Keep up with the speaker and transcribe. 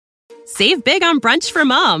Save big on brunch for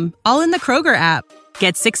mom, all in the Kroger app.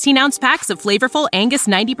 Get 16-ounce packs of flavorful Angus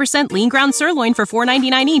 90% lean ground sirloin for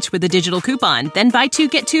 $4.99 each with a digital coupon. Then buy 2,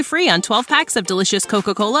 get 2 free on 12 packs of delicious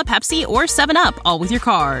Coca-Cola, Pepsi, or 7-Up, all with your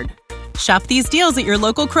card. Shop these deals at your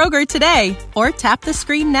local Kroger today, or tap the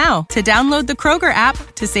screen now to download the Kroger app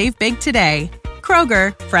to save big today.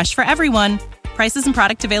 Kroger, fresh for everyone. Prices and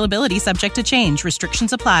product availability subject to change.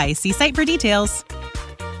 Restrictions apply. See site for details.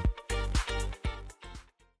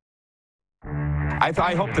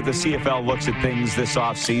 I hope that the CFL looks at things this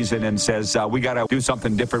offseason and says, we got to do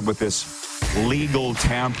something different with this legal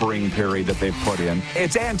tampering period that they've put in.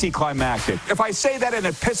 It's anticlimactic. If I say that and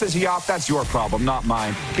it pisses you off, that's your problem, not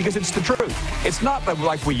mine, because it's the truth. It's not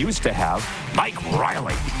like we used to have. Mike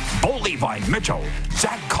Riley, Bo Levi Mitchell,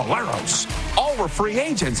 Zach Collaros, all were free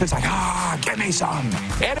agents. It's like, give me some.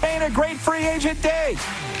 It ain't a great free agent day.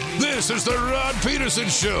 This is the Rod Peterson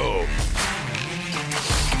Show.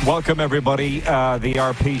 Welcome, everybody. The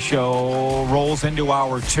RP Show rolls into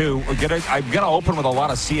hour 2. I'm going to open with a lot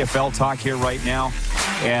of CFL talk here right now.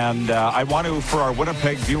 And I want to, for our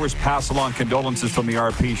Winnipeg viewers, pass along condolences from the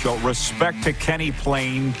RP Show. Respect to Kenny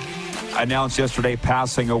Plain, announced yesterday,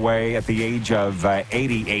 passing away at the age of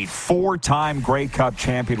 88. 4-time Grey Cup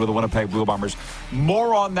champion with the Winnipeg Blue Bombers.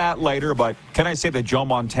 More on that later, but can I say that Joe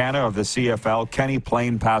Montana of the CFL, Kenny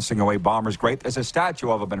Plain passing away, Bombers great. There's a statue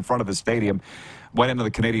of him in front of the stadium. Went into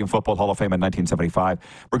the Canadian Football Hall of Fame in 1975.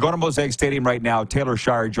 We're going to Mosaic Stadium right now. Taylor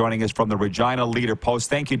Shire joining us from the Regina Leader-Post.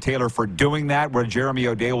 Thank you, Taylor, for doing that. Where Jeremy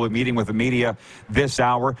O'Day will be meeting with the media this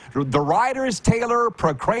hour. The Riders, Taylor,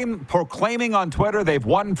 proclaiming on Twitter they've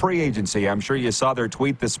won free agency. I'm sure you saw their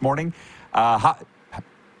tweet this morning.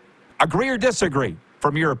 Agree or disagree,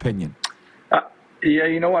 from your opinion? Yeah,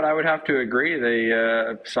 you know what? I would have to agree.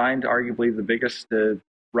 They signed arguably the biggest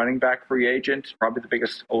running back free agent, probably the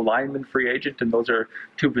biggest O-lineman free agent, and those are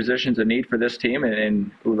two positions of need for this team in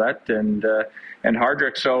Ouellette and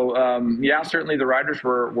Hardrick. So, certainly the Riders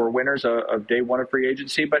were winners of day one of free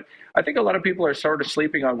agency, but I think a lot of people are sort of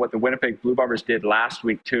sleeping on what the Winnipeg Blue Bombers did last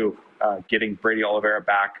week too, getting Brady Oliveira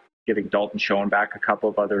back, getting Dalton Schoen back, a couple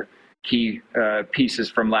of other key pieces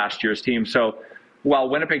from last year's team. So, while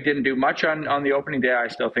Winnipeg didn't do much on the opening day, I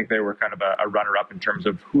still think they were kind of a runner-up in terms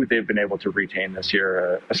of who they've been able to retain this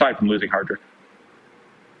year, aside from losing Hardrick.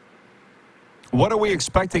 What are we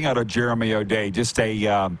expecting out of Jeremy O'Day? Just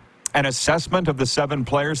an assessment of the 7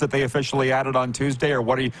 players that they officially added on Tuesday, or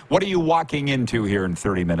what are you walking into here in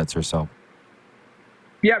 30 minutes or so?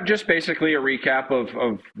 Yeah, just basically a recap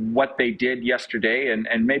of what they did yesterday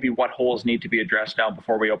and maybe what holes need to be addressed now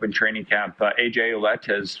before we open training camp. AJ Ouellette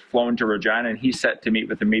has flown to Regina, and he's set to meet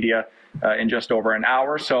with the media in just over an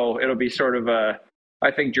hour. So it'll be sort of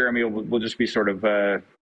I think Jeremy will just be sort of a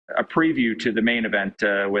preview to the main event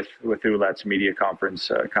with Ouellette's media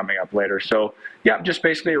conference coming up later. So, yeah, just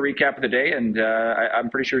basically a recap of the day. And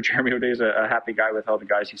I'm pretty sure Jeremy O'Day is a happy guy with all the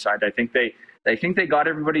guys he signed. I think they got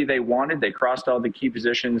everybody they wanted. They crossed all the key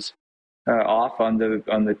positions off on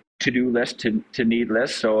the to-do list, to need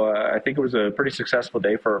list. So I think it was a pretty successful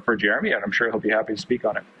day for Jeremy, and I'm sure he'll be happy to speak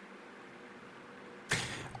on it.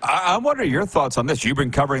 I wonder your thoughts on this. You've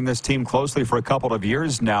been covering this team closely for a couple of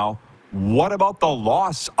years now. What about the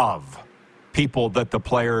loss of people that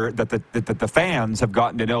the fans have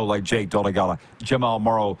gotten to know, like Jake Dolegala, Jamal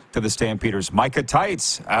Morrow to the Stampeders, Micah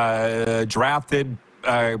Tights, drafted,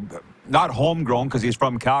 not homegrown because he's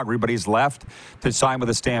from Calgary, but he's left to sign with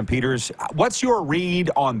the Stampeders. What's your read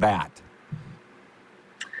on that?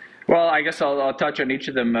 Well, I guess I'll touch on each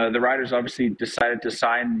of them. The Riders obviously decided to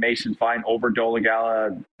sign Mason Fine over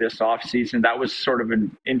Dolegala this offseason. That was sort of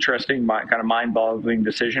an interesting, kind of mind-boggling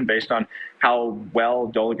decision based on how well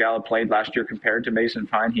Dolegala played last year compared to Mason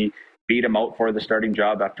Fine. He beat him out for the starting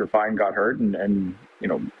job after Fine got hurt and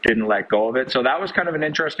didn't let go of it. So that was kind of an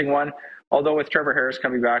interesting one. Although with Trevor Harris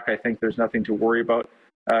coming back, I think there's nothing to worry about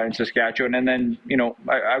in Saskatchewan. And then,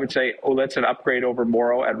 I would say Ouellette's an upgrade over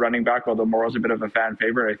Morrow at running back, although Morrow's a bit of a fan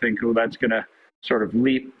favorite. I think Ouellette's going to sort of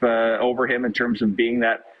leap over him in terms of being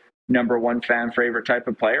that number one fan favorite type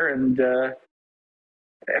of player. And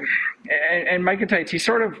Micah Tights,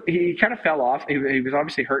 he kind of fell off. He was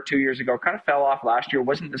obviously hurt 2 years ago, kind of fell off last year,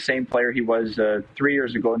 wasn't the same player he was 3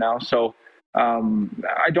 years ago now. So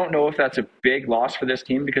I don't know if that's a big loss for this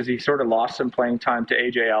team because he sort of lost some playing time to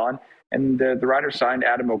A.J. Allen. And the Riders signed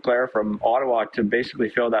Adam Auclair from Ottawa to basically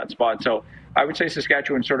fill that spot. So I would say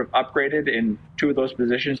Saskatchewan sort of upgraded in two of those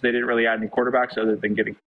positions. They didn't really add any quarterbacks other than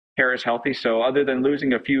getting Harris healthy. So other than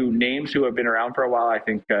losing a few names who have been around for a while, I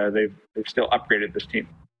think they've still upgraded this team.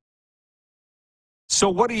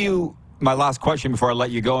 So my last question before I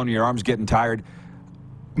let you go and your arm's getting tired,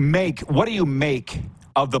 what do you make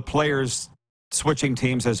of the players switching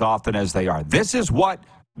teams as often as they are. This is what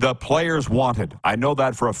the players wanted. I know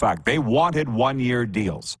that for a fact. They wanted one-year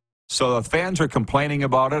deals. So the fans are complaining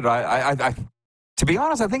about it. I to be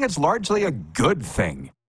honest, I think it's largely a good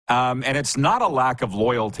thing. And it's not a lack of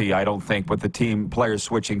loyalty, I don't think, with the players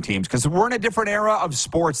switching teams, because we're in a different era of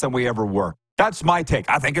sports than we ever were. That's my take.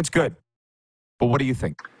 I think it's good. But what do you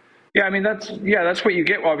think? Yeah, I mean, that's what you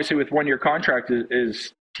get, obviously, with one-year contract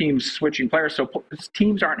is teams switching players. So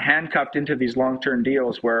teams aren't handcuffed into these long-term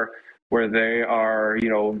deals where they are,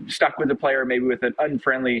 stuck with the player, maybe with an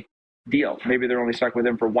unfriendly deal. Maybe they're only stuck with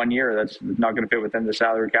him for 1 year. That's not going to fit within the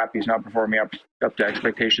salary cap. He's not performing up to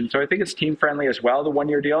expectations. So I think it's team-friendly as well, the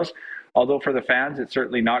one-year deals. Although for the fans, it's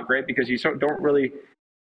certainly not great because you don't really,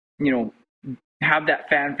 have that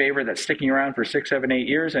fan favorite that's sticking around for 6, 7, 8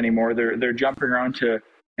 years anymore. They're jumping around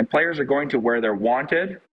and players are going to where they're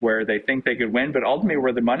wanted, where they think they could win, but ultimately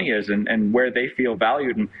where the money is and where they feel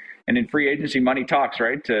valued. And in free agency, money talks,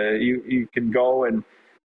 right? You can go and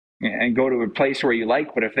go to a place where you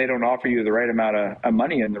like, but if they don't offer you the right amount of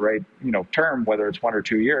money in the right term, whether it's 1 or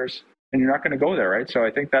 2 years, then you're not going to go there, right? So I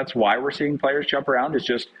think that's why we're seeing players jump around. It's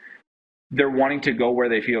just they're wanting to go where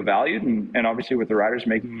they feel valued, and obviously with the Riders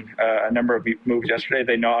making a number of moves yesterday,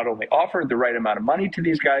 they not only offered the right amount of money to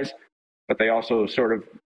these guys, but they also sort of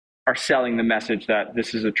are selling the message that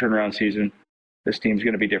this is a turnaround season. This team's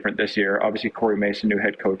going to be different this year. Obviously, Corey Mason, new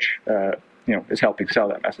head coach, is helping sell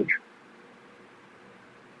that message.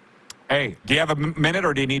 Hey, do you have a minute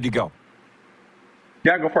or do you need to go?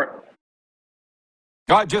 Yeah, go for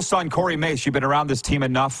it. Just on Corey Mace, you've been around this team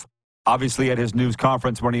enough. Obviously, at his news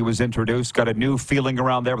conference when he was introduced, got a new feeling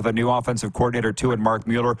around there with a new offensive coordinator, too, and Mark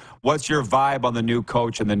Mueller. What's your vibe on the new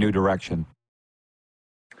coach and the new direction?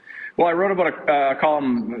 Well, I wrote about a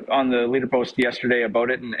column on the Leader Post yesterday about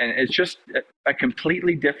it, and it's just a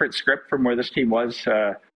completely different script from where this team was,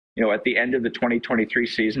 at the end of the 2023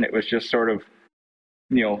 season. It was just sort of,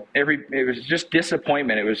 it was just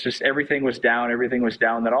disappointment. It was just everything was down.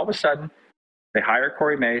 Then all of a sudden, they hire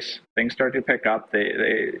Corey Mace. Things start to pick up.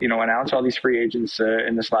 They announce all these free agents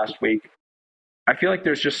in this last week. I feel like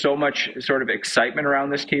there's just so much sort of excitement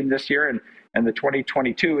around this team this year, and the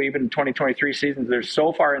 2022, even 2023 seasons, they're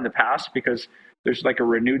so far in the past because there's like a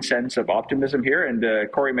renewed sense of optimism here.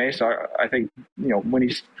 And Corey Mace, I think, when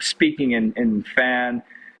he's speaking in fan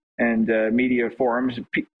and media forums,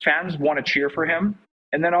 fans want to cheer for him.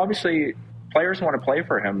 And then obviously players want to play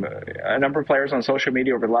for him. A number of players on social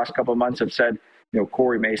media over the last couple of months have said,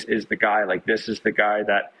 Corey Mace is the guy. Like, this is the guy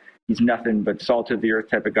that he's nothing but salt of the earth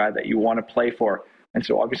type of guy that you want to play for. And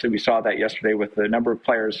so obviously we saw that yesterday with the number of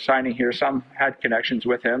players signing here. Some had connections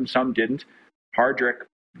with him, some didn't. Hardrick,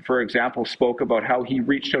 for example, spoke about how he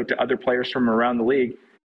reached out to other players from around the league,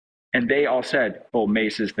 and they all said, oh,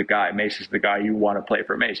 Mace is the guy. Mace is the guy. You want to play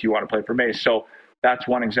for Mace. You want to play for Mace. So that's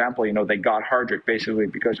one example. They got Hardrick basically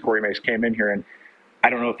because Corey Mace came in here, and I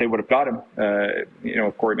don't know if they would have got him,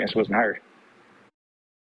 if Corey Mace wasn't hired.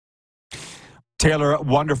 Taylor,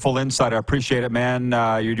 wonderful insight. I appreciate it, man.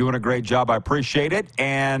 You're doing a great job. I appreciate it.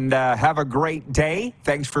 And have a great day.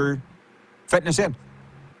 Thanks for fitting us in.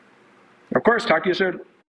 Of course. Talk to you soon.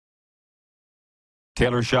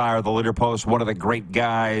 Taylor Shire, the Leader Post, one of the great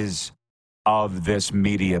guys of this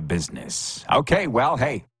media business. Okay, well,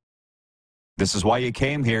 hey, this is why you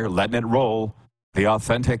came here, letting it roll, the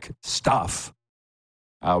authentic stuff.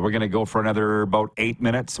 We're going to go for another about 8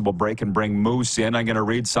 minutes. We'll break and bring Moose in. I'm going to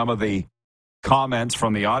read some of the comments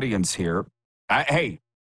from the audience here. Hey,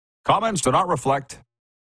 comments do not reflect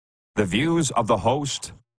the views of the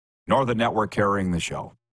host nor the network carrying the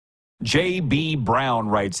show. J.B. Brown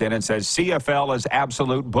writes in and says, CFL is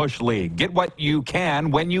absolute bush league. Get what you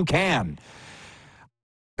can when you can.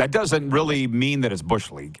 That doesn't really mean that it's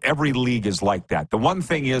bush league. Every league is like that. The one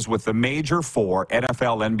thing is with the major four,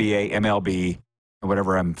 NFL, NBA, MLB, and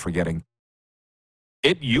whatever I'm forgetting,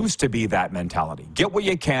 it used to be that mentality. Get what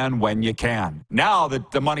you can when you can. Now that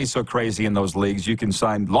the money's so crazy in those leagues, you can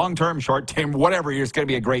sign long-term, short-term, whatever. It's going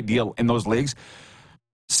to be a great deal in those leagues.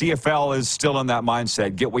 CFL is still in that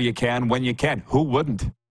mindset. Get what you can when you can. Who wouldn't?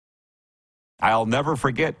 I'll never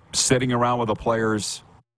forget sitting around with the players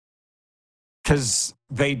because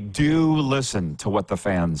they do listen to what the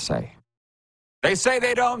fans say. They say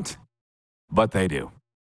they don't, but they do.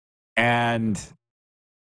 And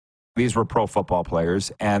these were pro football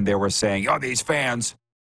players, and they were saying, these fans,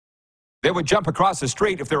 they would jump across the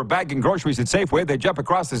street. If they were bagging groceries at Safeway, they'd jump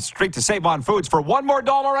across the street to save on foods for $1 more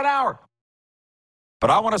an hour. But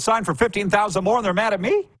I want to sign for $15,000 more, and they're mad at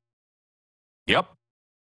me? Yep.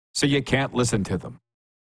 So you can't listen to them.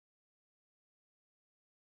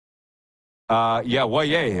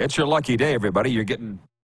 It's your lucky day, everybody. You're getting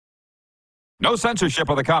no censorship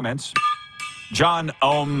of the comments. John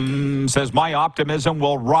says, my optimism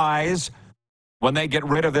will rise when they get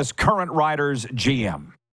rid of this current Riders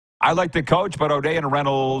GM. I like the coach, but O'Day and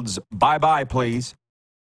Reynolds, bye-bye, please.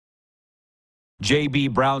 J.B.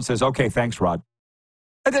 Brown says, okay, thanks, Rod.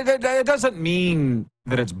 It doesn't mean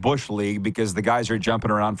that it's Bush League because the guys are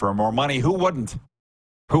jumping around for more money. Who wouldn't?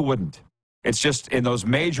 It's just in those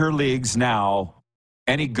major leagues now,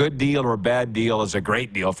 any good deal or bad deal is a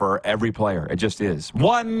great deal for every player. It just is.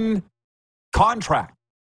 One contract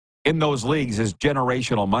in those leagues is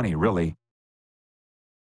generational money, really.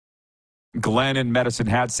 Glenn in Medicine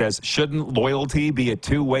Hat says, shouldn't loyalty be a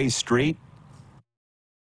two-way street?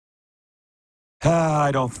 I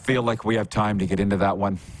don't feel like we have time to get into that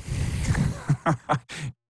one.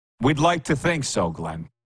 We'd like to think so, Glenn,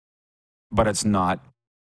 but it's not.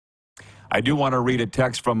 I do want to read a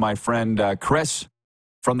text from my friend Chris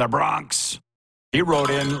from the Bronx. He wrote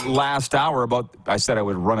in last hour I said I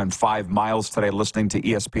was running 5 miles today listening to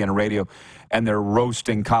ESPN radio, and they're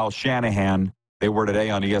roasting Kyle Shanahan. They were today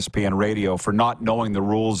on ESPN radio for not knowing the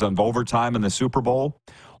rules of overtime in the Super Bowl,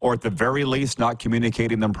 or at the very least not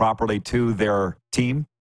communicating them properly to their team,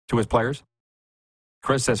 to his players.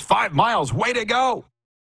 Chris says, 5 miles, way to go.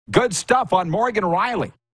 Good stuff on Morgan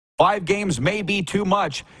Riley. 5 games may be too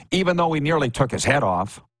much, even though he nearly took his head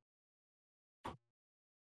off.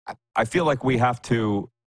 I feel like we have to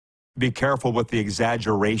be careful with the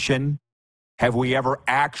exaggeration. Have we ever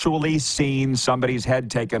actually seen somebody's head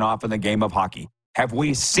taken off in the game of hockey? Have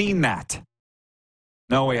we seen that?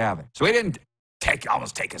 No, we haven't. So he didn't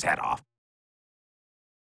almost take his head off.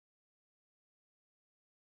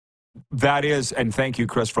 That is, and thank you,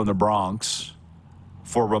 Chris, from the Bronx,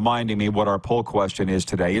 for reminding me what our poll question is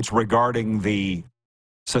today. It's regarding the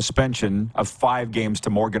suspension of 5 games to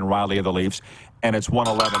Morgan Riley of the Leafs, and it's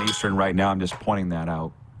 1:11 Eastern right now. I'm just pointing that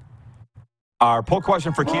out. Our poll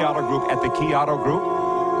question for Key Auto Group at the Key Auto Group.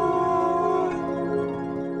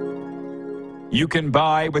 You can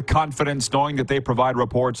buy with confidence knowing that they provide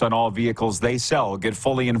reports on all vehicles they sell. Get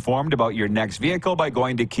fully informed about your next vehicle by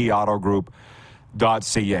going to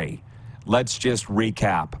keyautogroup.ca. Let's just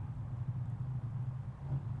recap.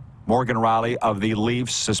 Morgan Riley of the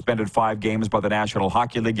Leafs suspended 5 games by the National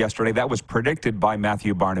Hockey League yesterday. That was predicted by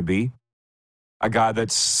Matthew Barnaby, a guy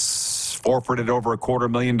that's forfeited over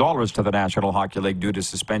 $250,000 to the National Hockey League due to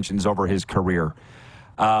suspensions over his career.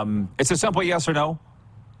 It's a simple yes or no.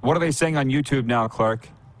 What are they saying on YouTube now, Clark?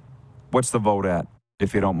 What's the vote at,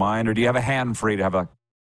 if you don't mind? Or do you have a hand free to have a...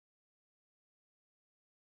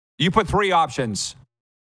 You put 3 options.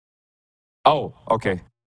 Oh, okay.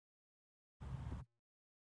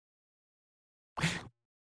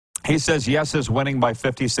 He says yes is winning by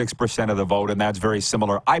 56% of the vote, and that's very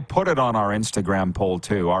similar. I put it on our Instagram poll,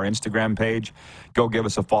 too. Our Instagram page. Go give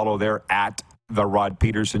us a follow there at The Rod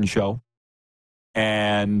Peterson Show.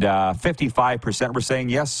 And 55% were saying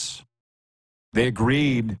yes. They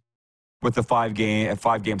agreed with the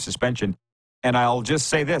 5-game suspension. And I'll just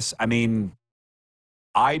say this. I mean,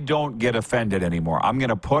 I don't get offended anymore. I'm going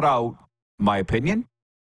to put out my opinion,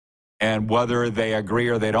 and whether they agree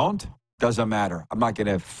or they don't, doesn't matter. I'm not going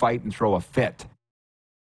to fight and throw a fit.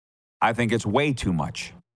 I think it's way too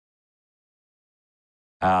much.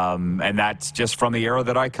 And that's just from the era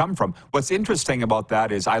that I come from. What's interesting about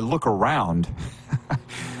that is I look around.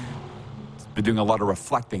 Been doing a lot of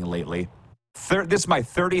reflecting lately. This is my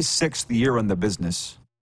 36th year in the business,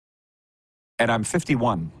 and I'm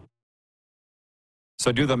 51.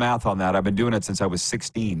 So do the math on that. I've been doing it since I was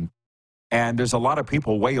 16. And there's a lot of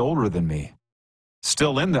people way older than me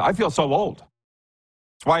still in there. I feel so old.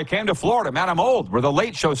 That's why I came to Florida. Man, I'm old, where the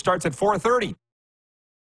late show starts at 4:30.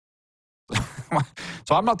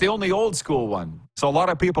 So I'm not the only old school one. So a lot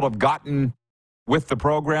of people have gotten with the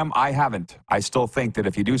program. I haven't. I still think that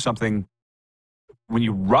if you do something, when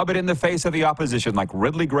you rub it in the face of the opposition, like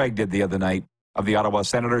Ridley Gregg did the other night of the Ottawa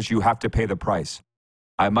Senators, you have to pay the price.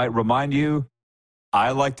 I might remind you,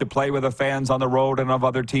 I like to play with the fans on the road and of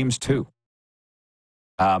other teams too.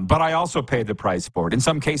 But I also paid the price for it. In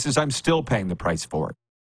some cases, I'm still paying the price for it.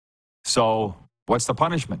 So what's the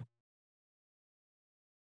punishment?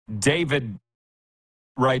 David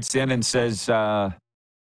writes in and says, yeah,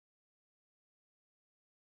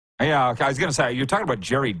 okay, I was going to say, you're talking about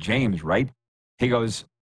Jerry James, right? He goes,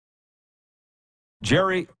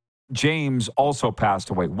 Jerry James also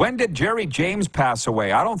passed away. When did Jerry James pass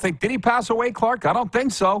away? I don't think, did he pass away, Clark? I don't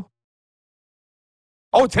think so.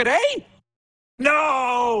 Oh, today?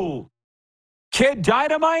 No! Kid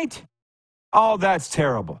Dynamite? Oh, that's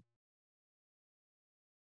terrible.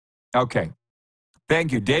 Okay.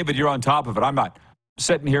 Thank you. David, you're on top of it. I'm not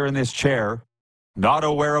sitting here in this chair, not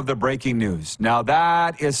aware of the breaking news. Now,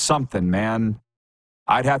 that is something, man.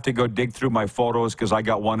 I'd have to go dig through my photos because I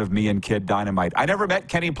got one of me and Kid Dynamite. I never met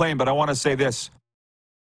Kenny Plain, but I want to say this.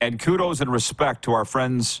 And kudos and respect to our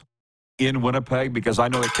friends in Winnipeg, because I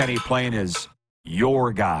know that Kenny Plain is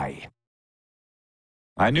your guy.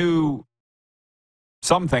 I knew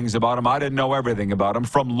some things about him. I didn't know everything about him.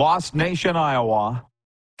 From Lost Nation, Iowa,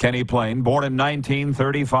 Kenny Plain, born in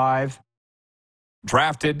 1935,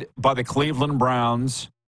 drafted by the Cleveland Browns,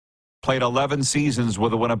 played 11 seasons with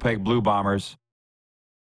the Winnipeg Blue Bombers.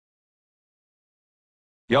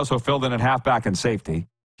 He also filled in at halfback and safety.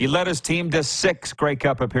 He led his team to 6 Grey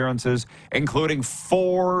Cup appearances, including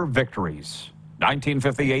 4 victories.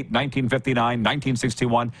 1958, 1959,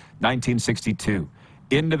 1961, 1962.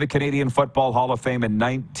 Into the Canadian Football Hall of Fame in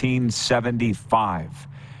 1975.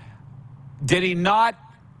 Did he not,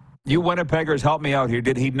 you Winnipeggers, help me out here,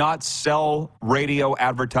 did he not sell radio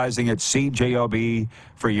advertising at CJOB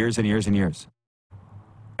for years and years and years?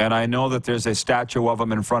 And I know that there's a statue of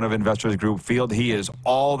him in front of Investors Group Field. He is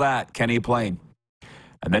all that, Kenny Plain.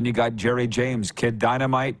 And then you got Jerry James, Kid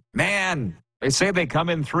Dynamite. Man, they say they come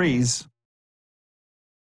in threes.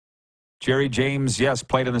 Jerry James, yes,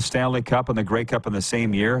 played in the Stanley Cup and the Grey Cup in the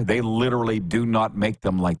same year. They literally do not make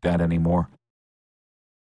them like that anymore.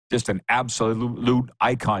 Just an absolute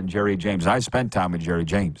icon, Jerry James. I spent time with Jerry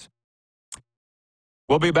James.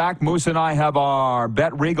 We'll be back. Moose and I have our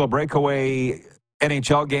Bet Regal breakaway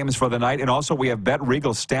NHL games for the night. And also we have Bet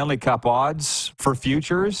Regal Stanley Cup odds for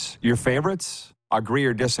futures. Your favorites? Agree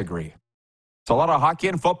or disagree? It's a lot of hockey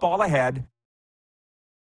and football ahead.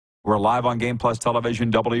 We're live on Game Plus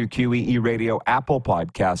Television, WQEE Radio, Apple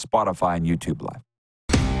Podcasts, Spotify, and YouTube Live.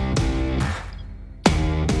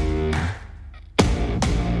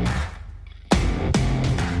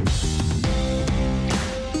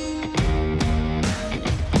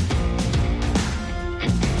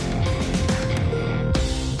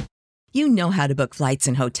 You know how to book flights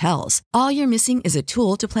and hotels. All you're missing is a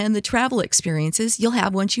tool to plan the travel experiences you'll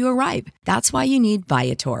have once you arrive. That's why you need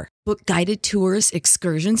Viator. Book guided tours,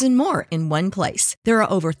 excursions, and more in one place. There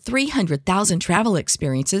are over 300,000 travel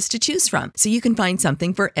experiences to choose from, so you can find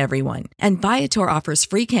something for everyone. And Viator offers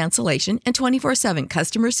free cancellation and 24/7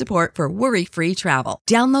 customer support for worry-free travel.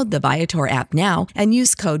 Download the Viator app now and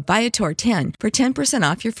use code Viator10 for 10%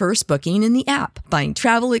 off your first booking in the app. Find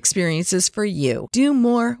travel experiences for you. Do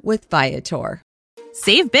more with Viator.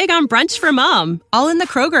 Save big on brunch for mom, all in the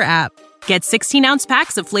Kroger app. Get 16-ounce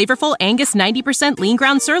packs of flavorful Angus 90% lean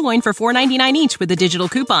ground sirloin for $4.99 each with a digital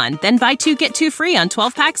coupon. Then buy 2, get 2 free on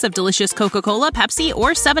 12 packs of delicious Coca-Cola, Pepsi,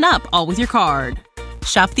 or 7-Up, all with your card.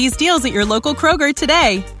 Shop these deals at your local Kroger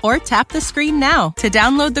today, or tap the screen now to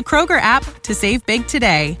download the Kroger app to save big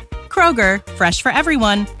today. Kroger, fresh for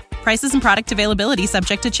everyone. Prices and product availability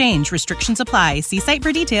subject to change. Restrictions apply. See site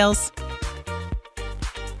for details.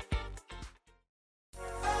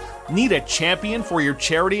 Need a champion for your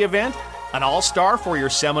charity event? An all-star for your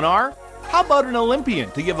seminar? How about an Olympian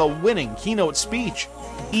to give a winning keynote speech?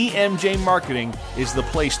 EMJ Marketing is the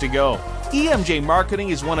place to go. EMJ Marketing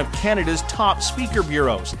is one of Canada's top speaker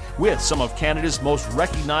bureaus, with some of Canada's most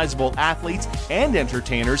recognizable athletes and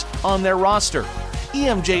entertainers on their roster.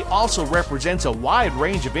 EMJ also represents a wide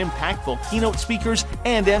range of impactful keynote speakers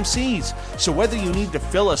and MCs. So whether you need to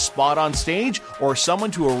fill a spot on stage or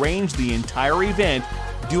someone to arrange the entire event,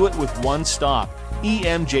 do it with one stop,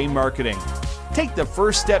 EMJ Marketing. Take the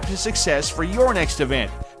first step to success for your next event.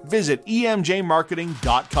 Visit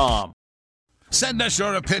emjmarketing.com. Send us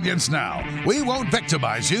your opinions now. We won't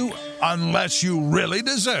victimize you unless you really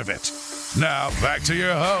deserve it. Now, back to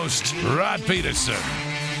your host, Rod Peterson.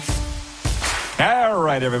 All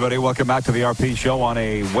right, everybody. Welcome back to the RP Show on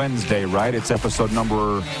a Wednesday, right? It's episode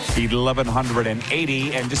number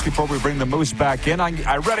 1180. And just before we bring the Moose back in,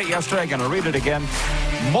 I read it yesterday. I'm going to read it again.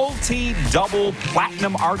 Multi-double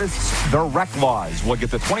platinum artists, the Reclaws, will get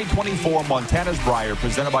the 2024 Montana's Briar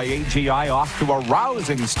presented by AGI off to a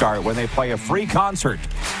rousing start when they play a free concert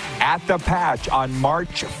at the Patch on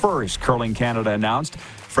March 1st, Curling Canada announced.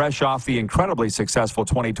 Fresh off the incredibly successful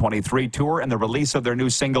 2023 tour and the release of their new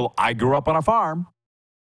single, I Grew Up on a Farm.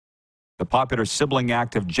 The popular sibling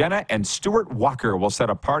act of Jenna and Stuart Walker will set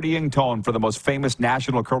a partying tone for the most famous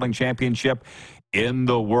national curling championship in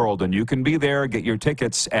the world. And you can be there. Get your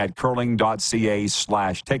tickets at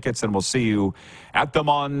curling.ca/tickets, and we'll see you at the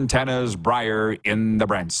Montana's Briar in the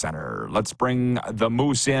Brent Center. Let's bring the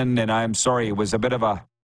Moose in, and I'm sorry, it was a bit of a,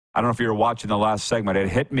 I don't know if you were watching the last segment. It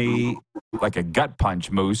hit me like a gut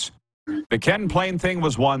punch, Moose. The Ken Plain thing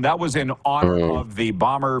was one. That was in honor of the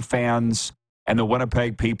Bomber fans and the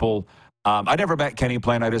Winnipeg people I never met Kenny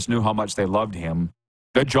Plain. I just knew how much they loved him.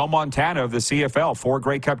 The Joe Montana of the CFL, 4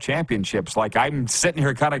 Grey Cup championships. Like, I'm sitting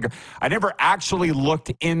here kind of, I never actually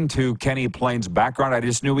looked into Kenny Plain's background. I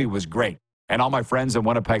just knew he was great. And all my friends in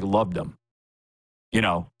Winnipeg loved him. You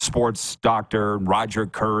know, sports doctor, Roger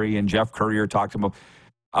Curry and Jeff Currier talked to him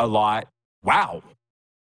a lot. Wow.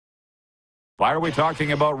 Why are we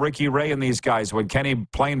talking about Ricky Ray and these guys when Kenny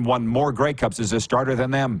Plain won more Grey Cups as a starter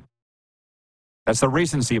than them? That's the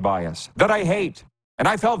recency bias that I hate, and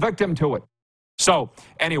I fell victim to it. So,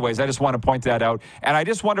 anyways, I just want to point that out. And I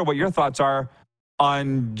just wonder what your thoughts are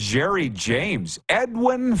on Jerry James.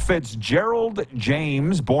 Edwin Fitzgerald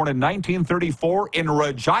James, born in 1934 in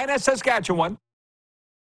Regina, Saskatchewan.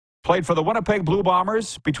 Played for the Winnipeg Blue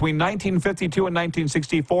Bombers between 1952 and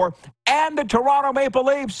 1964, and the Toronto Maple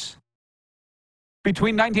Leafs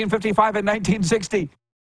between 1955 and 1960.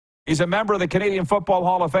 He's a member of the Canadian Football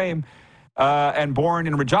Hall of Fame. And born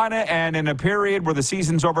in Regina, and in a period where the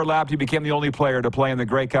seasons overlapped, he became the only player to play in the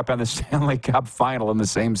Grey Cup and the Stanley Cup final in the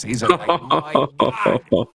same season. Like, my God.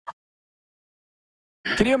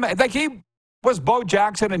 Can you imagine? Like, he was Bo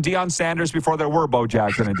Jackson and Deion Sanders before there were Bo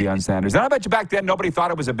Jackson and Deion Sanders. And I bet you back then nobody thought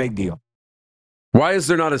it was a big deal. Why is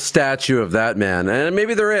there not a statue of that man? And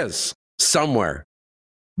maybe there is somewhere,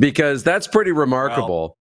 because that's pretty remarkable.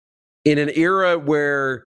 Well, in an era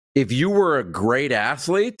where if you were a great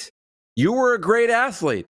athlete, you were a great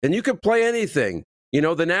athlete, and you could play anything. You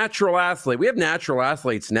know, the natural athlete. We have natural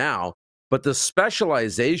athletes now, but the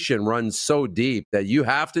specialization runs so deep that you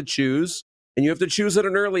have to choose, and you have to choose at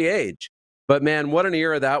an early age. But, man, what an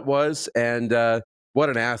era that was, and what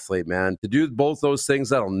an athlete, man. To do both those things,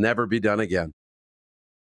 that'll never be done again.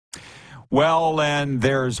 Well, and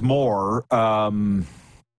there's more. Not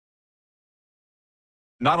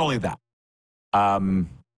only that.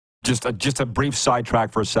 Just a brief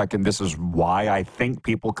sidetrack for a second. This is why I think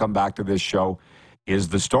people come back to this show, is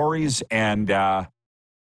the stories. And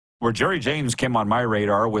where Jerry James came on my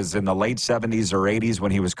radar was in the late 70s or 80s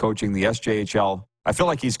when he was coaching the SJHL. I feel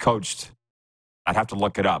like he's coached, I'd have to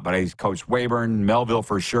look it up, but he's coached Weyburn, Melville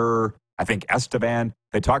for sure, I think Estevan.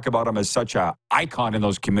 They talk about him as such an icon in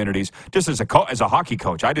those communities. Just as a hockey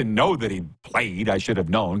coach, I didn't know that he played. I should have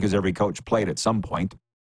known, because every coach played at some point.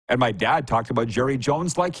 And my dad talked about Jerry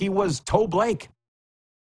Jones like he was Toe Blake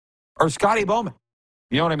or Scotty Bowman.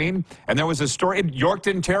 You know what I mean? And there was a story,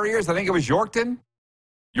 Yorkton Terriers, I think it was Yorkton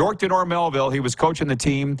or Melville. He was coaching the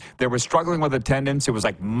team. They were struggling with attendance. It was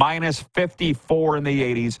like minus 54 in the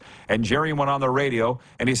 80s. And Jerry went on the radio,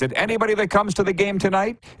 and he said, anybody that comes to the game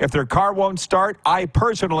tonight, if their car won't start, I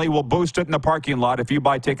personally will boost it in the parking lot if you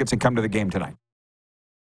buy tickets and come to the game tonight.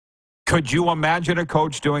 Could you imagine a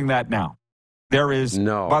coach doing that now? There is,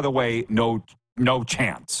 by the way, no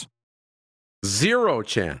chance. Zero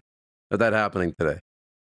chance of that happening today.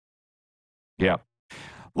 Yeah.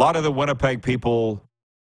 A lot of the Winnipeg people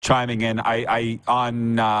chiming in. I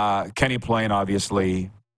on Kenny Plain, obviously.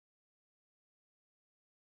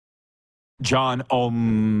 John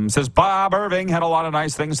Ohm says, Bob Irving had a lot of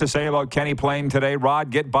nice things to say about Kenny Plain today. Rod,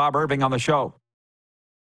 get Bob Irving on the show.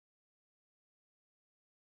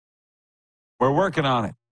 We're working on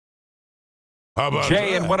it.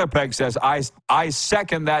 Jay in Winnipeg says, I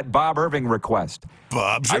second that Bob Irving request.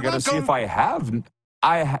 Bob's I got to see if I have.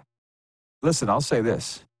 Listen, I'll say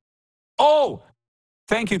this. Oh,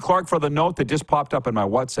 thank you, Clark, for the note that just popped up in my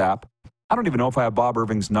WhatsApp. I don't even know if I have Bob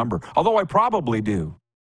Irving's number, although I probably do.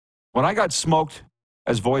 When I got smoked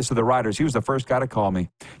as voice of the Riders, he was the first guy to call me.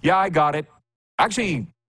 Yeah, I got it. Actually,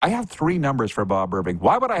 I have 3 numbers for Bob Irving.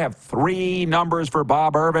 Why would I have 3 numbers for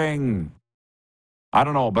Bob Irving? I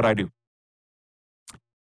don't know, but I do.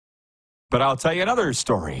 But I'll tell you another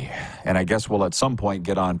story, and I guess we'll at some point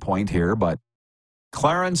get on point here, but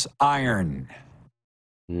Clarence Iron.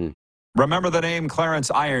 Remember the name Clarence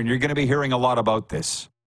Iron. You're going to be hearing a lot about this.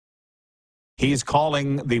 He's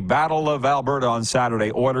calling the Battle of Alberta on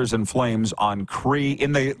Saturday, Oilers and Flames, on Cree,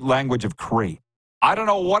 in the language of Cree. I don't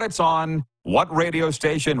know what it's on, what radio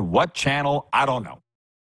station, what channel, I don't know.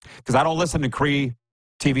 Because I don't listen to Cree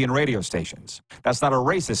TV and radio stations. That's not a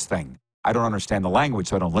racist thing. I don't understand the language,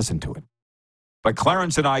 so I don't listen to it. But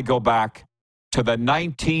Clarence and I go back to the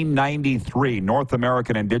 1993 North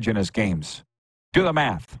American Indigenous Games. Do the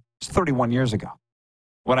math. It's 31 years ago.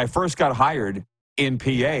 When I first got hired in PA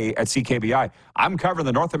at CKBI, I'm covering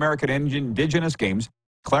the North American Indigenous Games.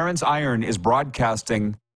 Clarence Iron is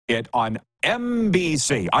broadcasting it on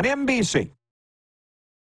MBC. On MBC.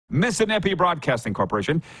 Mississippi Broadcasting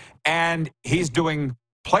Corporation. And he's doing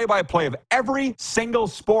play-by-play of every single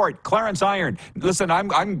sport. Clarence Iron. Listen,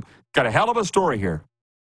 I'm got a hell of a story here.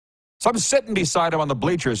 So I'm sitting beside him on the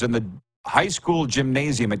bleachers in the high school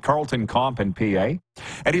gymnasium at Carleton Comp in PA,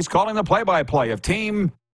 and he's calling the play-by-play of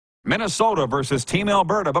Team Minnesota versus Team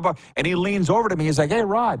Alberta. Blah, blah. And he leans over to me. He's like, hey,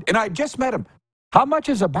 Rod. And I just met him. How much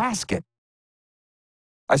is a basket?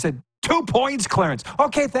 I said, 2 points, Clarence.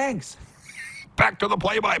 Okay, thanks. Back to the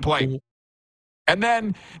play-by-play. And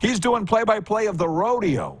then he's doing play-by-play of the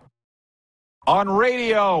rodeo on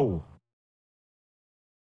radio.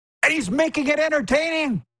 And he's making it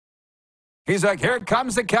entertaining. He's like, here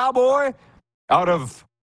comes the cowboy out of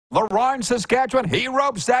LaRonge, Saskatchewan. He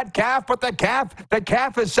ropes that calf, but the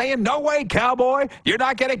calf is saying, no way, cowboy. You're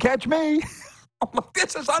not going to catch me.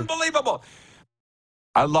 This is unbelievable.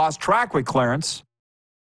 I lost track with Clarence,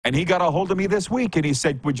 and he got a hold of me this week, and he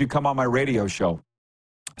said, would you come on my radio show?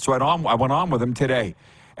 So I went on with him today,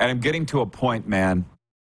 and I'm getting to a point, man,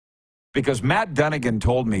 because Matt Dunnigan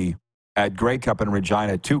told me at Grey Cup in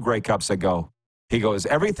Regina 2 Grey Cups ago, he goes,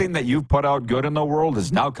 everything that you've put out good in the world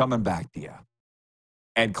is now coming back to you.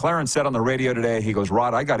 And Clarence said on the radio today, he goes,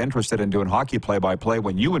 Rod, I got interested in doing hockey play-by-play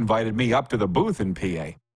when you invited me up to the booth in PA,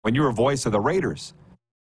 when you were voice of the Raiders.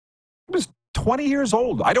 I was 20 years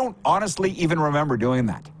old. I don't honestly even remember doing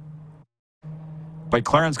that. But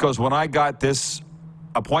Clarence goes, when I got this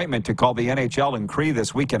appointment to call the NHL in Cree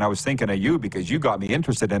this weekend, I was thinking of you because you got me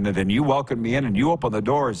interested in it and you welcomed me in and you opened the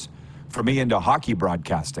doors for me into hockey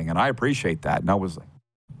broadcasting. And I appreciate that. And I was like,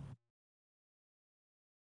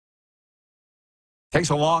 takes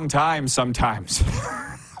a long time sometimes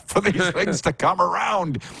for these things to come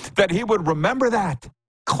around that he would remember that.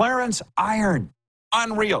 Clarence Iron.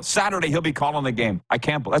 Unreal. Saturday, he'll be calling the game. I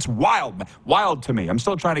can't believe that's wild. Wild to me. I'm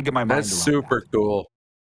still trying to get my mind around That's super cool.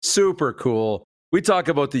 Super cool. We talk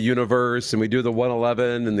about the universe and we do the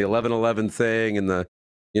 111 and the 1111 thing and the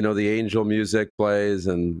angel music plays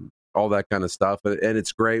and all that kind of stuff. And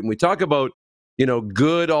it's great. And we talk about,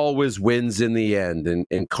 good always wins in the end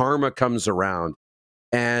and karma comes around.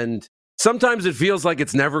 And sometimes it feels like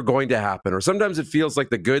it's never going to happen, or sometimes it feels like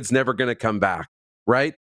the good's never going to come back,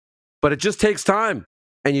 right? But it just takes time.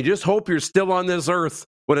 And you just hope you're still on this earth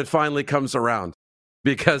when it finally comes around.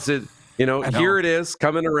 Because here it is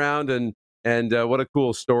coming around and what a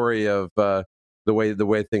cool story of the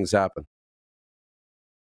way things happen.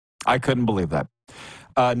 I couldn't believe that.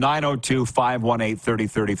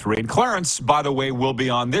 902-518-3033. And Clarence, by the way, will be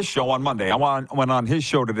on this show on Monday. I went on his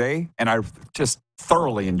show today, and I just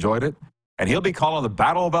thoroughly enjoyed it. And he'll be calling the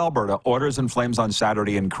Battle of Alberta, Oilers and Flames on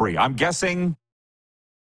Saturday in Cree. I'm guessing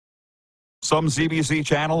some CBC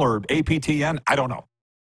channel or APTN. I don't know.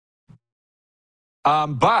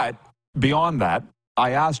 But beyond that,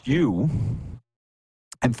 I asked you,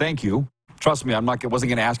 and thank you. Trust me, wasn't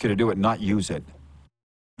going to ask you to do it and not use it.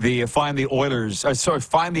 Find the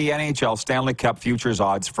NHL Stanley Cup futures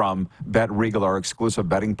odds from Bet Regal, our exclusive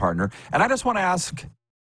betting partner. And I just want to ask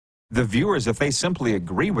the viewers if they simply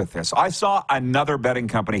agree with this. I saw another betting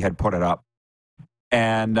company had put it up.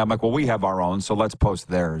 And I'm like, well, we have our own, so let's post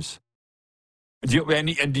theirs. Did you pay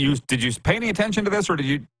any attention to this, or did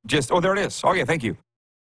you just, there it is. Oh, yeah, thank you.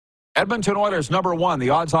 Edmonton Oilers, #1, the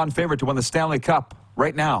odds-on favorite to win the Stanley Cup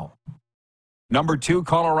right now. #2,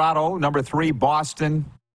 Colorado. #3, Boston.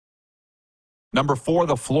 #4,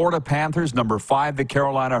 the Florida Panthers. #5, the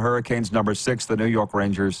Carolina Hurricanes. #6, the New York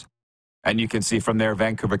Rangers. And you can see from there,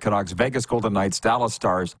 Vancouver Canucks, Vegas Golden Knights, Dallas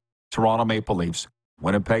Stars, Toronto Maple Leafs,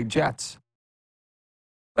 Winnipeg Jets.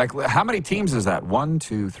 Like, how many teams is that? 1,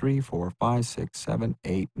 2, 3, 4, 5, 6, 7,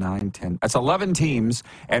 8, 9, 10. That's 11 teams,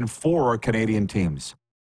 and 4 are Canadian teams.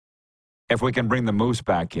 If we can bring the Moose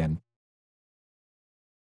back in.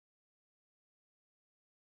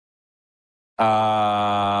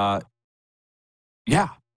 Yeah.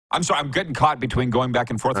 I'm sorry. I'm getting caught between going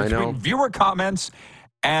back and forth between viewer comments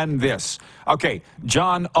and this. Okay.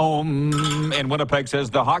 John Ohm in Winnipeg says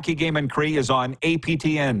the hockey game in Cree is on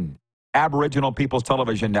APTN, Aboriginal People's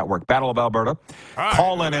Television Network, Battle of Alberta.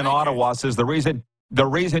 Colin in Ottawa says the reason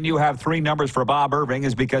you have 3 numbers for Bob Irving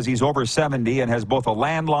is because he's over 70 and has both a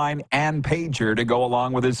landline and pager to go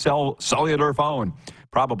along with his cellular phone.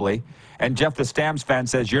 Probably. And Jeff the Stamps fan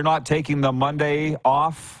says, you're not taking the Monday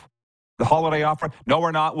off, the holiday off? No,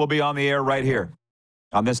 we're not. We'll be on the air right here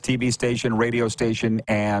on this TV station, radio station,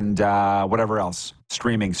 and whatever else,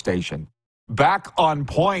 streaming station. Back on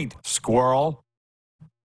point, squirrel.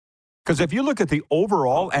 Because if you look at the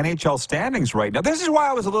overall NHL standings right now, this is why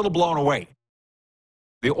I was a little blown away.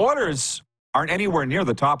 The Oilers aren't anywhere near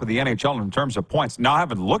the top of the NHL in terms of points. Now, I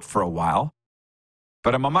haven't looked for a while,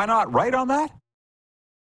 but am I not right on that?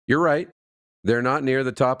 You're right. They're not near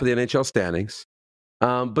the top of the NHL standings.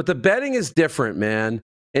 But the betting is different, man.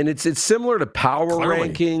 And it's similar to power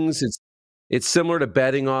rankings. It's similar to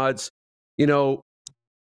betting odds.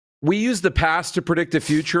 we use the past to predict the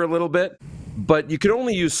future a little bit, but you can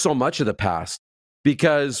only use so much of the past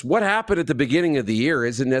because what happened at the beginning of the year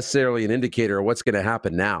isn't necessarily an indicator of what's going to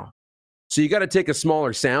happen now. So you got to take a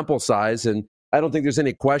smaller sample size, and I don't think there's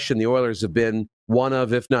any question the Oilers have been one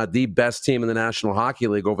of, if not the best team in the National Hockey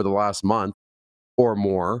League over the last month or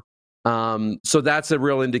more. So that's a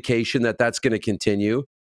real indication that that's going to continue.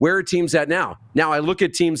 Where are teams at now? Now I look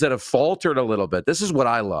at teams that have faltered a little bit. This is what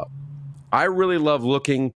I love. I really love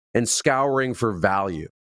looking and scouring for value,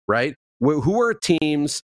 right? Who are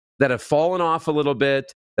teams that have fallen off a little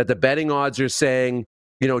bit, that the betting odds are saying,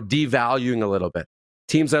 devaluing a little bit?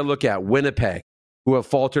 Teams I look at, Winnipeg, who have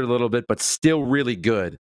faltered a little bit, but still really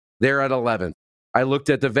good. They're at 11th. I looked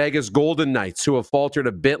at the Vegas Golden Knights, who have faltered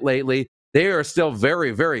a bit lately. They are still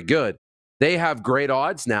very, very good. They have great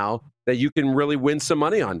odds now that you can really win some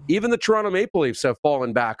money on. Even the Toronto Maple Leafs have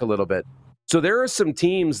fallen back a little bit. So there are some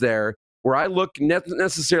teams there where I look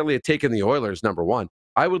necessarily at taking the Oilers, number one.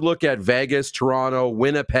 I would look at Vegas, Toronto,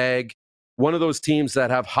 Winnipeg, one of those teams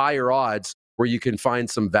that have higher odds where you can find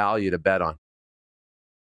some value to bet on.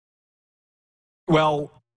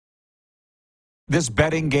 Well, this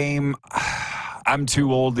betting game, I'm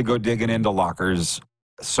too old to go digging into lockers,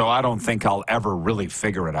 so I don't think I'll ever really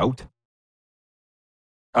figure it out.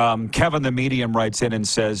 Kevin the Medium writes in and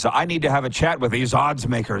says, I need to have a chat with these odds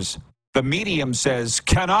makers. The Medium says,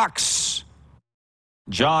 Canucks.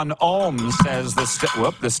 John Ohm says,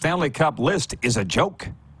 the Stanley Cup list is a joke.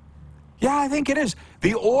 Yeah, I think it is.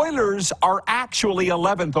 The Oilers are actually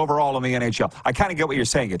 11th overall in the NHL. I kind of get what you're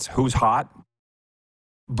saying. It's who's hot.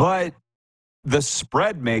 But the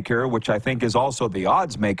spread maker, which I think is also the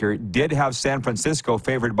odds maker, did have San Francisco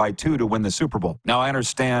favored by 2 to win the Super Bowl. Now, I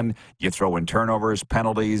understand you throw in turnovers,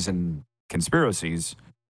 penalties, and conspiracies,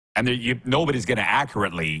 and nobody's going to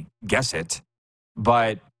accurately guess it.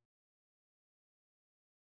 But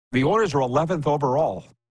the Oilers are 11th overall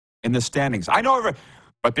in the standings. I know,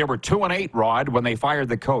 but they were 2-8, Rod, when they fired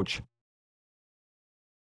the coach.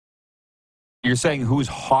 You're saying who's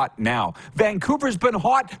hot now? Vancouver's been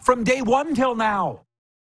hot from day one till now.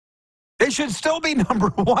 They should still be number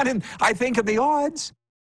one, and I think of the odds.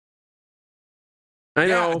 I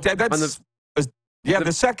know.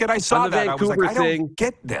 The second I saw that, I was like, I don't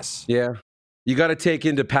get this. Yeah. You got to take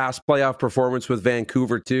into past playoff performance with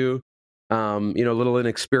Vancouver, too. A little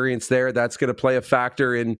inexperience there. That's going to play a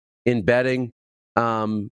factor in betting,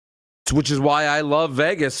 which is why I love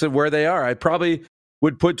Vegas and where they are. I probably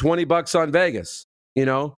would put $20 on Vegas,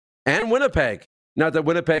 and Winnipeg. Not that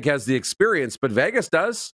Winnipeg has the experience, but Vegas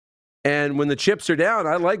does. And when the chips are down,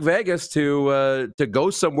 I like Vegas to go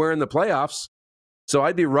somewhere in the playoffs. So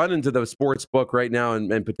I'd be running to the sports book right now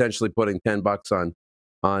and potentially putting $10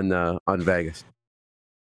 on Vegas.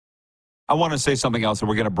 I want to say something else, and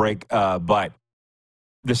we're going to break. But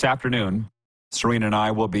this afternoon, Serena and I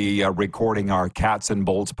will be recording our Cats and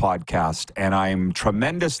Bolts podcast, and I'm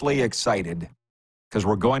tremendously excited because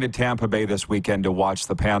we're going to Tampa Bay this weekend to watch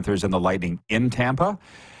the Panthers and the Lightning in Tampa.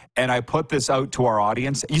 And I put this out to our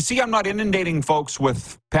audience. You see, I'm not inundating folks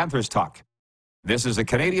with Panthers talk. This is a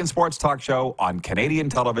Canadian sports talk show on Canadian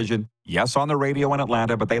television. Yes, on the radio in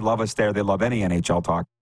Atlanta, but they love us there. They love any NHL talk.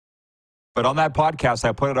 But on that podcast,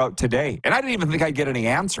 I put it out today. And I didn't even think I'd get any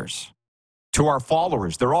answers to our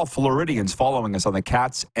followers. They're all Floridians following us on the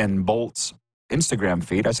Cats and Bolts Instagram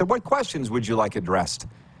feed. I said, what questions would you like addressed?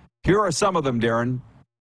 Here are some of them, Darren.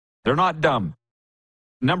 They're not dumb.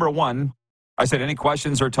 Number one, I said, any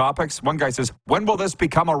questions or topics? One guy says, when will this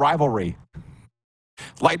become a rivalry?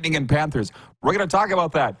 Lightning and Panthers. We're going to talk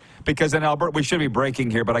about that because in Alberta, we should be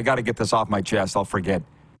breaking here, but I got to get this off my chest. I'll forget.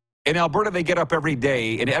 In Alberta, they get up every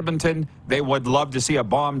day. In Edmonton, they would love to see a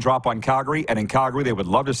bomb drop on Calgary. And in Calgary, they would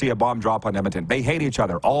love to see a bomb drop on Edmonton. They hate each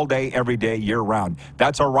other all day, every day, year-round.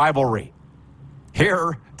 That's a rivalry.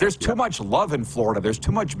 Here, there's too much love in Florida. There's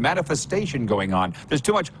too much manifestation going on. There's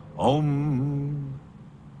too much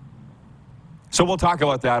So we'll talk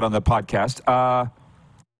about that on the podcast.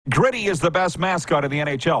 Gritty is the best mascot in the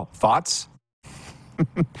NHL. Thoughts?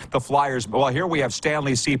 The Flyers. Well, here we have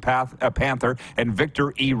Stanley C. Panther and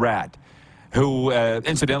Victor E. Rat, who,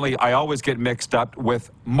 incidentally, I always get mixed up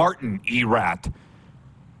with Martin E. Rat.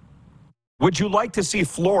 Would you like to see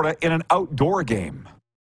Florida in an outdoor game?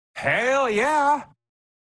 Hell yeah.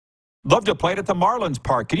 Love to play it at the Marlins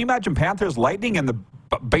Park. Can you imagine Panthers Lightning in the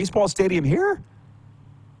baseball stadium here?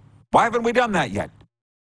 Why haven't we done that yet?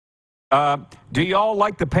 Do y'all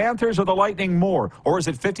like the Panthers or the Lightning more? Or is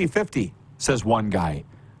it 50-50, says one guy.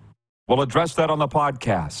 We'll address that on the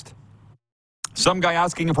podcast. Some guy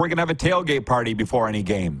asking if we're going to have a tailgate party before any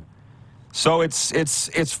game. So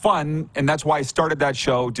it's fun, and that's why I started that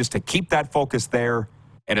show, just to keep that focus there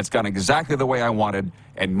and it's gone exactly the way I wanted,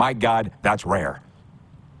 and my God, that's rare.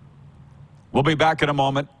 We'll be back in a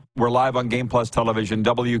moment. We're live on Game Plus Television,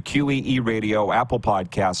 WQEE Radio, Apple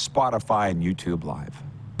Podcasts, Spotify, and YouTube Live.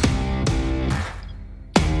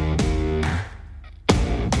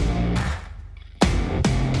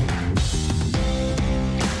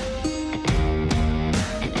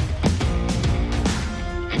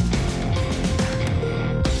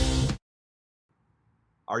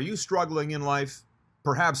 Are you struggling in life,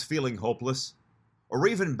 perhaps feeling hopeless, or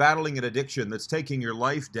even battling an addiction that's taking your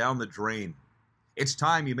life down the drain? It's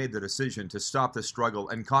time you made the decision to stop the struggle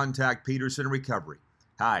and contact Peterson Recovery.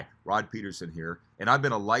 Hi, Rod Peterson here, and I've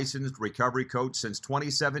been a licensed recovery coach since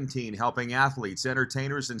 2017, helping athletes,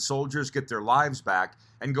 entertainers, and soldiers get their lives back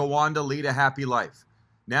and go on to lead a happy life.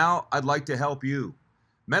 Now, I'd like to help you.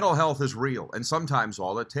 Mental health is real, and sometimes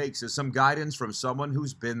all it takes is some guidance from someone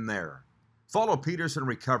who's been there. Follow Peterson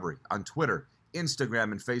Recovery on Twitter,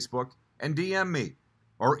 Instagram, and Facebook, and DM me,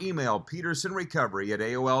 or email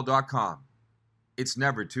petersonrecovery@aol.com. It's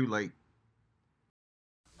never too late.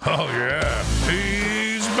 Oh, yeah,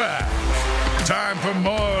 he's back. Time for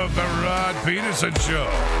more of the Rod Peterson Show.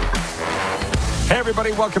 Hey,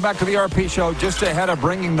 everybody, welcome back to the RP Show. Just ahead of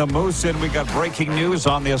bringing the Moose in, we got breaking news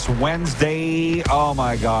on this Wednesday. Oh,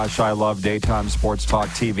 my gosh, I love daytime sports talk,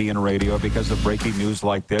 TV, and radio because of breaking news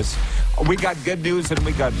like this. We got good news and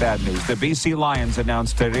we got bad news. The BC Lions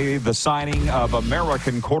announced today the signing of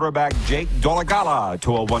American quarterback Jake Dolegala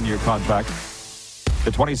to a one-year contract. The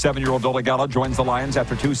 27-year-old Dolegala joins the Lions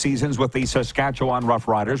after 2 seasons with the Saskatchewan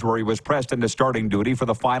Roughriders, where he was pressed into starting duty for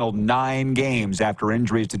the final 9 games after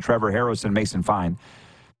injuries to Trevor Harris and Mason Fine.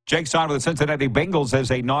 Jake signed with the Cincinnati Bengals as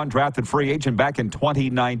a non-drafted free agent back in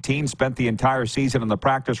 2019, spent the entire season on the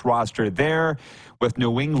practice roster there with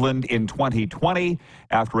New England in 2020.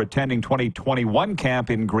 After attending 2021 camp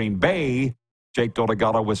in Green Bay, Jake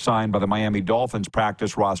Dolegala was signed by the Miami Dolphins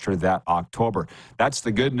practice roster that October. That's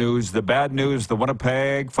the good news. The bad news, the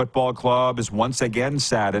Winnipeg Football Club is once again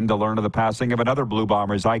saddened to learn of the passing of another Blue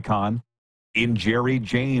Bombers icon in Jerry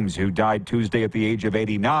James, who died Tuesday at the age of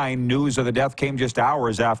 89. News of the death came just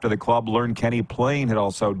hours after the club learned Kenny Plain had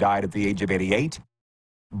also died at the age of 88.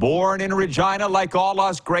 Born in Regina like all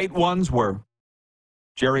us great ones were,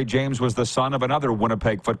 Jerry James was the son of another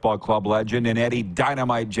Winnipeg Football Club legend in Eddie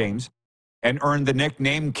Dynamite James, and earned the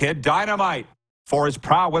nickname Kid Dynamite for his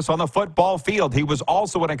prowess on the football field. He was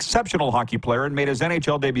also an exceptional hockey player and made his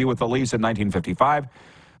NHL debut with the Leafs in 1955.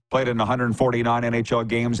 Played in 149 NHL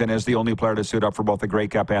games and is the only player to suit up for both the Grey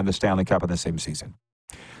Cup and the Stanley Cup in the same season.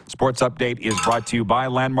 Sports Update is brought to you by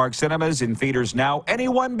Landmark Cinemas. In theaters now,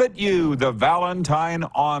 Anyone But You, The Valentine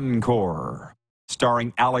Encore,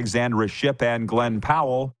 starring Alexandra Shipp and Glenn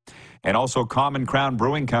Powell. And also Common Crown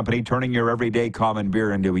Brewing Company, turning your everyday common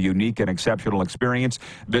beer into a unique and exceptional experience.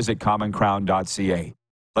 Visit commoncrown.ca.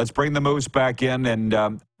 Let's bring the Moose back in. And,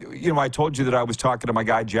 I told you that I was talking to my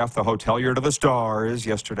guy, Jeff, the hotelier to the stars,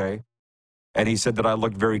 yesterday. And he said that I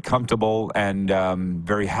looked very comfortable and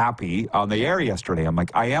very happy on the air yesterday. I'm like,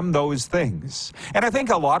 I am those things. And I think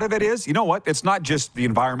a lot of it is, you know what? It's not just the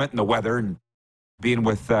environment and the weather and being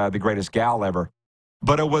with the greatest gal ever.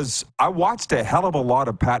 But I watched a hell of a lot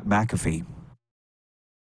of Pat McAfee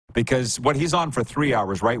because he's on for 3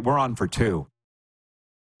 hours, right? We're on for 2.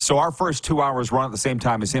 So our first 2 hours run at the same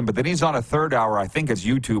time as him, but then he's on a third hour. I think it's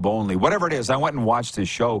YouTube only. Whatever it is, I went and watched his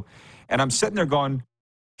show, and I'm sitting there going,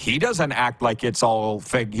 he doesn't act like it's all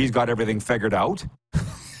he's got everything figured out.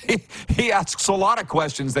 He asks a lot of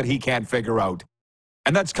questions that he can't figure out.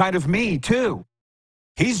 And that's kind of me, too.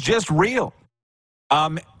 He's just real.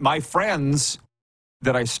 My friends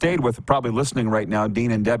that I stayed with, probably listening right now, Dean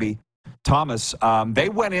and Debbie Thomas, they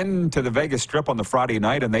went into the Vegas Strip on the Friday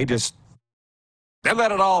night, and they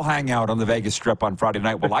let it all hang out on the Vegas Strip on Friday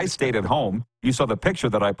night. Well, I stayed at home. You saw the picture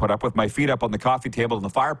that I put up with my feet up on the coffee table and the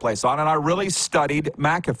fireplace on, and I really studied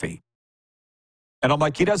McAfee. And I'm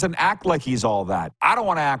like, he doesn't act like he's all that. I don't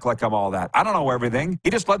want to act like I'm all that. I don't know everything. He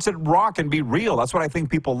just lets it rock and be real. That's what I think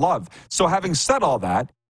people love. So having said all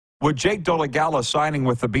that, with Jake Dolegala signing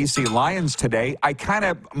with the BC Lions today,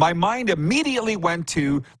 my mind immediately went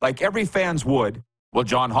to, like every fan's would, well,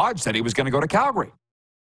 John Hodge said he was going to go to Calgary.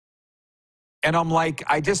 And I'm like,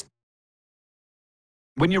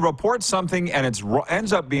 when you report something and it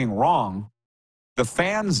ends up being wrong, the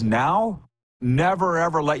fans now never,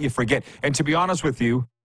 ever let you forget. And to be honest with you,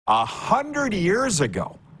 100 years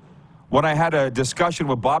ago, when I had a discussion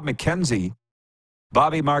with Bob McKenzie,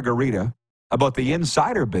 Bobby Margarita, about the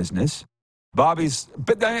insider business, but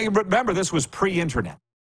remember, this was pre-internet.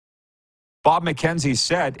 Bob McKenzie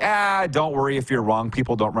said, don't worry if you're wrong,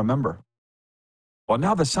 people don't remember. Well,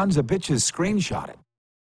 now the sons of bitches screenshot it.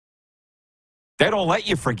 They don't let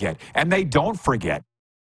you forget, and they don't forget.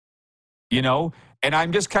 You know, and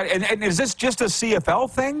I'm just kind of, and is this just a CFL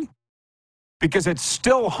thing? Because it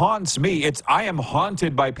still haunts me. I am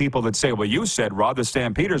haunted by people that say, well, you said, Rod, the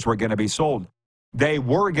Stampeders were going to be sold. They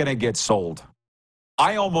were going to get sold.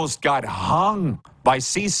 I almost got hung by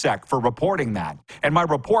CSEC for reporting that. And my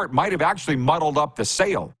report might have actually muddled up the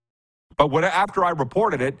sale. But after I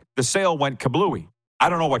reported it, the sale went kablooey. I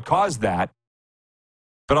don't know what caused that.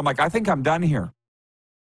 But I'm like, I think I'm done here.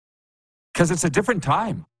 Because it's a different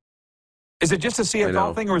time. Is it just a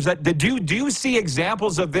CFL thing, or is that? Do you see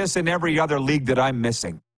examples of this in every other league that I'm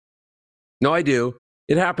missing? No, I do.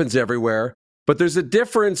 It happens everywhere. But there's a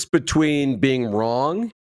difference between being wrong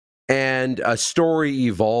and a story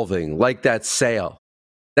evolving, like that sale.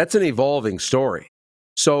 That's an evolving story.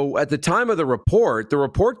 So at the time of the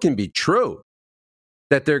report can be true.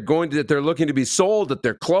 That they're looking to be sold, that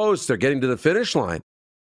they're close, they're getting to the finish line.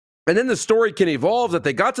 And then the story can evolve that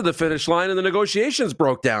they got to the finish line and the negotiations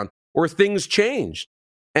broke down. Or things changed,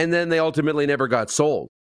 and then they ultimately never got sold.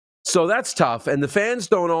 So that's tough, and the fans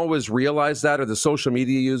don't always realize that, or the social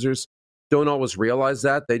media users don't always realize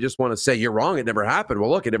that. They just want to say, you're wrong, it never happened. Well,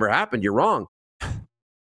 look, it never happened, you're wrong.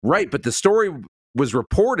 Right, but the story was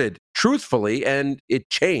reported truthfully, and it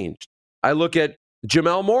changed. I look at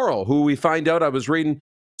Jamel Morrow, who we find out, I was reading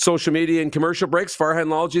social media and commercial breaks,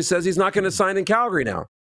 Farhandology says he's not going to sign in Calgary now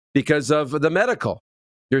because of the medical.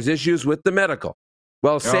 There's issues with the medical.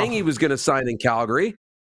 Well, saying he was going to sign in Calgary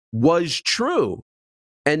was true.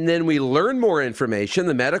 And then we learn more information,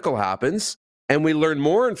 the medical happens, and we learn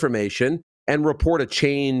more information and report a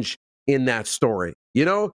change in that story. You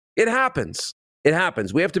know, it happens. It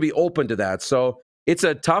happens. We have to be open to that. So it's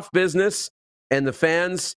a tough business, and the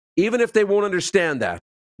fans, even if they won't understand that,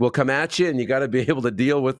 will come at you, and you got to be able to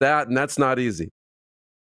deal with that, and that's not easy.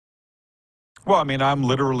 Well, I mean, I'm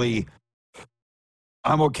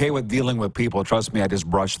okay with dealing with people. Trust me, I just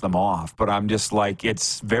brush them off. But I'm just like,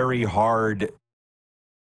 it's very hard.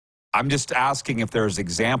 I'm just asking if there's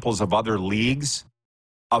examples of other leagues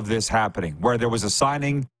of this happening, where there was a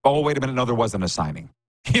signing. Oh, wait a minute. No, there wasn't a signing.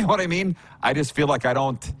 You know what I mean? I just feel like I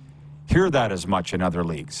don't hear that as much in other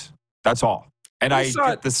leagues. That's all. And I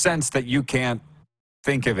get the sense that you can't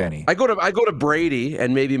think of any. I go to Brady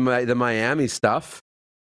and maybe the Miami stuff,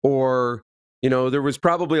 or... You know, there was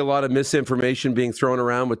probably a lot of misinformation being thrown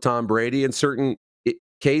around with Tom Brady in certain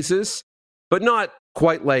cases, but not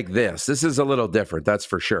quite like this. This is a little different, that's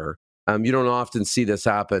for sure. You don't often see this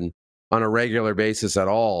happen on a regular basis at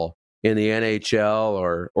all in the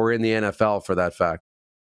NHL or in the NFL, for that fact.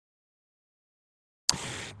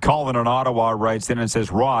 Colin in Ottawa writes in and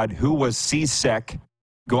says, Rod, who was CSEC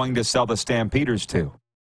going to sell the Stampeders to?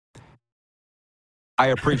 I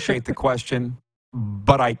appreciate the question,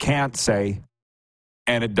 but I can't say.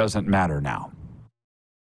 And it doesn't matter now.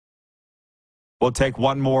 We'll take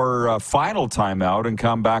one more final timeout and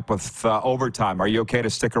come back with overtime. Are you okay to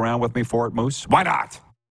stick around with me for it, Moose? Why not?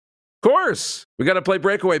 Of course. We got to play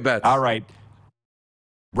breakaway bets. All right.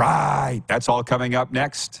 Right. That's all coming up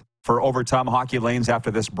next for Overtime Hockey Lanes after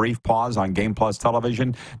this brief pause on Game Plus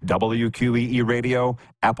Television, WQEE Radio,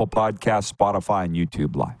 Apple Podcasts, Spotify, and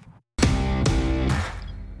YouTube Live.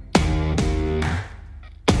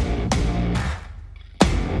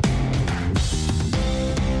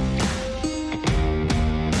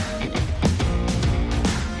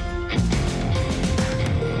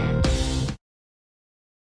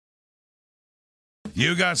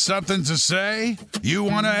 You got something to say? You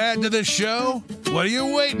want to add to the show? What are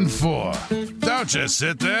you waiting for? Don't just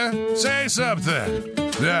sit there. Say something.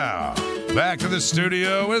 Now, back to the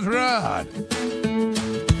studio with Rod.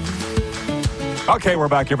 Okay, we're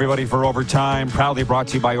back, everybody, for Overtime. Proudly brought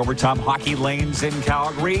to you by Overtime Hockey Lanes in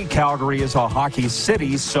Calgary. Calgary is a hockey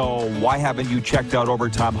city, so why haven't you checked out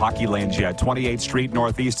Overtime Hockey Lanes yet? 28th Street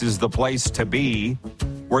Northeast is the place to be,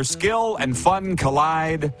 where skill and fun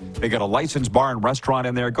collide. They got a licensed bar and restaurant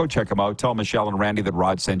in there. Go check them out. Tell Michelle and Randy that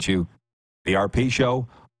Rod sent you. The RP Show,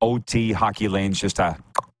 OT Hockey Lanes, just a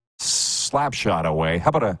slap shot away. How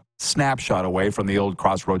about a snapshot away from the old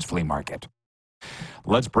Crossroads Flea Market?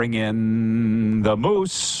 Let's bring in the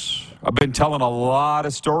Moose. I've been telling a lot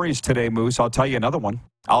of stories today, Moose. I'll tell you another one.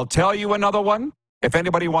 If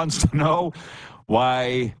anybody wants to know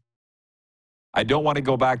why I don't want to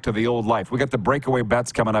go back to the old life. We got the breakaway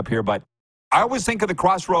bets coming up here, but I always think of the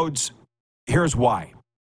Crossroads. Here's why.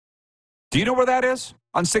 Do you know where that is?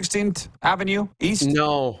 On 16th Avenue East?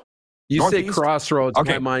 No. You Northeast? Say Crossroads,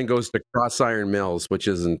 okay. My mind goes to Cross Iron Mills, which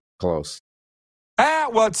isn't close.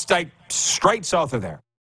 Well, it's like straight south of there.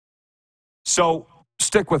 So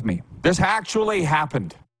stick with me. This actually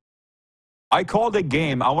happened. I called a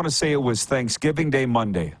game, I want to say it was Thanksgiving Day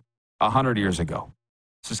Monday, 100 years ago.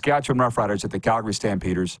 Saskatchewan Roughriders at the Calgary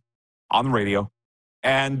Stampeders on the radio.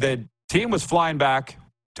 And the team was flying back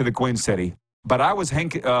to the Queen City, but I was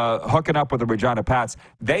hooking up with the Regina Pats.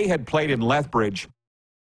 They had played in Lethbridge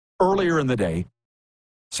earlier in the day.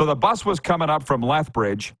 So the bus was coming up from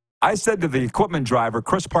Lethbridge. I said to the equipment driver,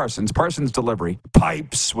 Chris Parsons Delivery,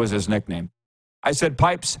 Pipes was his nickname. I said,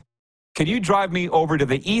 Pipes, can you drive me over to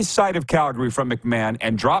the east side of Calgary from McMahon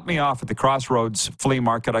and drop me off at the Crossroads Flea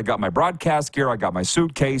Market? I got my broadcast gear. I got my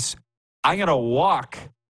suitcase. I'm going to walk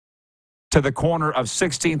to the corner of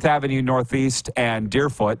 16th Avenue Northeast and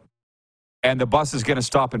Deerfoot, and the bus is going to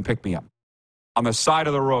stop and pick me up on the side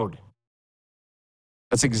of the road.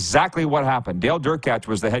 That's exactly what happened. Dale Durkach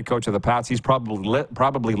was the head coach of the Pats. He's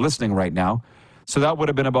probably listening right now. So that would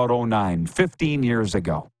have been about 2009, 15 years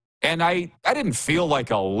ago. And I didn't feel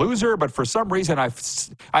like a loser, but for some reason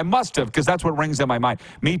I must have, because that's what rings in my mind.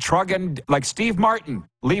 Me trugging like Steve Martin,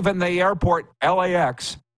 leaving the airport,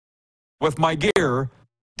 LAX, with my gear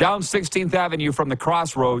down 16th Avenue from the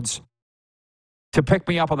Crossroads to pick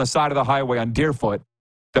me up on the side of the highway on Deerfoot,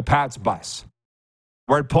 the Pats bus,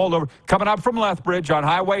 where it pulled over, coming up from Lethbridge on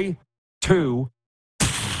Highway 2.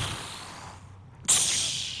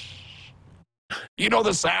 You know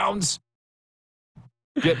the sounds?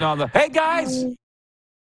 Getting on the, hey guys,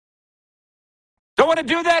 don't want to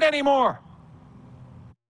do that anymore.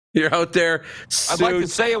 You're out there. I'd like to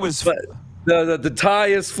say it was... The tie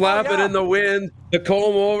is flapping in the wind. The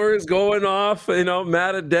comb over is going off,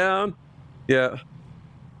 matted down. Yeah.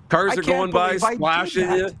 Cars are going by,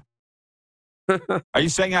 splashing you. Are you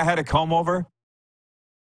saying I had a comb over?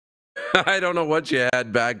 I don't know what you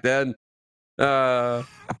had back then. But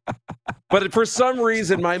for some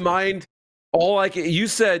reason, my mind, you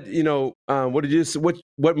said,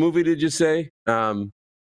 what movie did you say?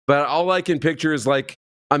 But all I can picture is like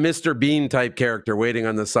a Mr. Bean type character waiting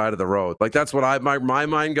on the side of the road. Like that's what my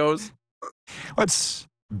mind goes. That's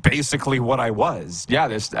basically what I was. Yeah.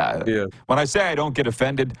 When I say I don't get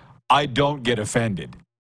offended, I don't get offended.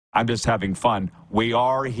 I'm just having fun. We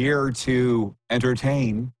are here to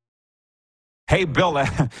entertain. Hey, Bill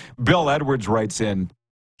Edwards writes in.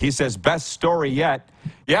 He says, best story yet.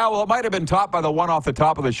 Yeah, well, it might have been topped by the one off the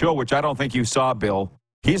top of the show, which I don't think you saw, Bill.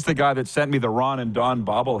 He's the guy that sent me the Ron and Don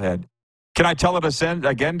bobblehead. Can I tell it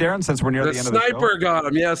again, Darren, since we're near the end of the show? The sniper got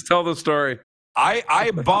him. Yes, tell the story.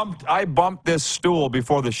 I bumped this stool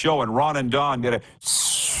before the show, and Ron and Don did it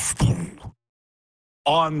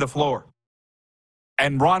on the floor.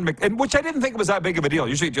 And which I didn't think was that big of a deal.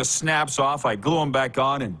 Usually it just snaps off. I glue them back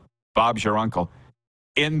on, and Bob's your uncle.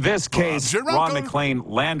 In this case, Ron McLean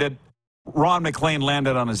landed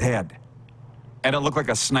on his head, and it looked like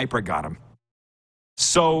a sniper got him.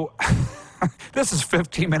 So this is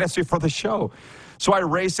 15 minutes before the show. So I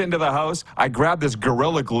race into the house. I grab this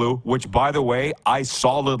Gorilla Glue, which, by the way, I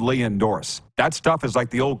solidly endorse. That stuff is like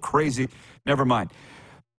the old crazy. Never mind.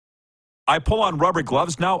 I pull on rubber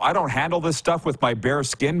gloves now. I don't handle this stuff with my bare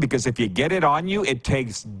skin because if you get it on you, it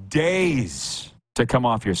takes days to come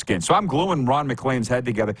off your skin. So I'm gluing Ron McLean's head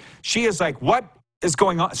together. She is like, what is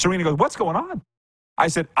going on? Serena goes, what's going on? I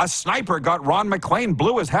said, a sniper got Ron McLean,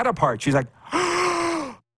 blew his head apart. She's like,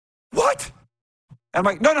 what? I'm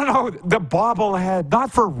like, no, the bobblehead,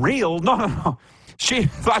 not for real. No. She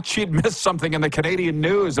thought she'd missed something in the Canadian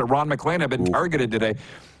news that Ron McLean had been targeted today.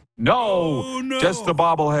 No, just the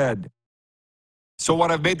bobblehead. So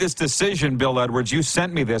what I've made this decision, Bill Edwards, you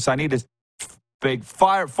sent me this. I need to pay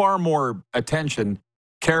far more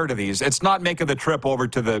care to these. It's not making the trip over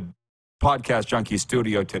to the Podcast Junkie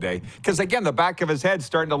studio today. Because, again, the back of his head's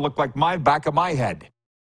starting to look like my back of my head.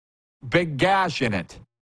 Big gash in it.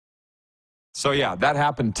 So, yeah, that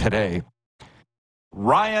happened today.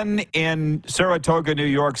 Ryan in Saratoga, New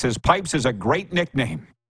York says, Pipes is a great nickname.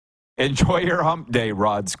 Enjoy your hump day,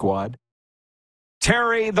 Rod Squad.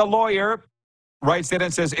 Terry, the lawyer, writes in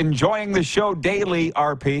and says, enjoying the show daily,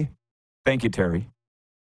 RP. Thank you, Terry.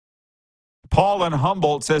 Paul in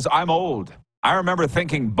Humboldt says, I'm old. I remember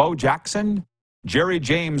thinking Bo Jackson, Jerry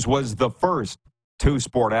James was the first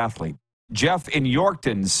two-sport athlete. Jeff in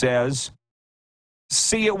Yorkton says,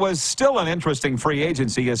 see, it was still an interesting free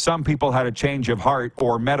agency as some people had a change of heart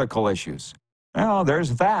or medical issues. Well,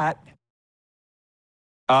 there's that.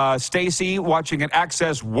 Stacy, watching at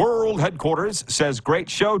Access World Headquarters, says, great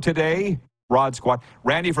show today, Rod Squad.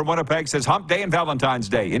 Randy from Winnipeg says, hump day and Valentine's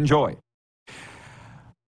Day. Enjoy.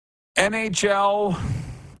 NHL.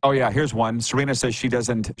 Oh, yeah, here's one. Serena says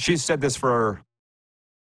she's said this for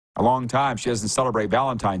a long time. She doesn't celebrate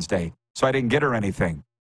Valentine's Day, so I didn't get her anything.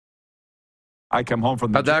 I come home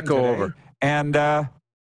from the How'd that go today, over? And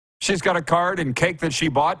She's got a card and cake that she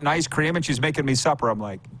bought and ice cream, and she's making me supper. I'm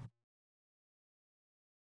like,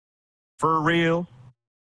 for real?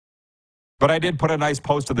 But I did put a nice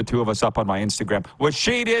post of the two of us up on my Instagram, which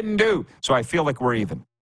she didn't do. So I feel like we're even.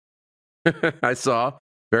 I saw.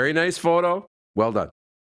 Very nice photo. Well done.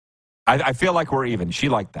 I feel like we're even. She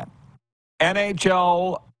liked that.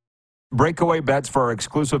 NHL breakaway bets for our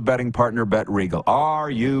exclusive betting partner, Bet Regal. Are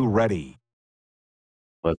you ready?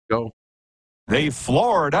 Let's go. The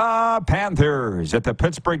Florida Panthers at the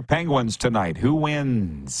Pittsburgh Penguins tonight. Who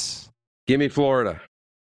wins? Give me Florida.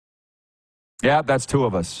 Yeah, that's two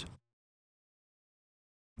of us.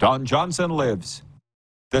 Don Johnson lives.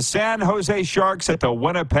 The San Jose Sharks at the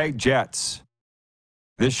Winnipeg Jets.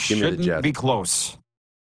 This shouldn't be close.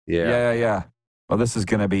 Yeah. Well, this is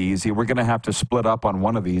going to be easy. We're going to have to split up on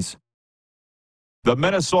one of these. The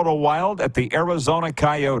Minnesota Wild at the Arizona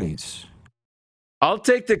Coyotes. I'll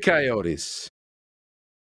take the Coyotes.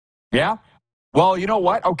 Yeah? Well, you know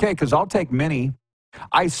what? Okay, because I'll take Minnie.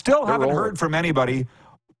 I still haven't heard from anybody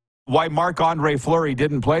why Marc-Andre Fleury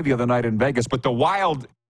didn't play the other night in Vegas, but the Wild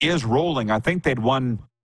is rolling. I think they'd won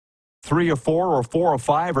 3 of 4 or 4 of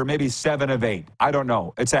 5 or maybe 7 of 8. I don't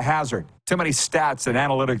know. It's a hazard. Too many stats and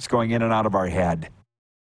analytics going in and out of our head.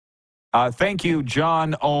 Thank you,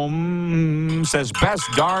 John Ohm says, best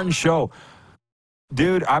darn show.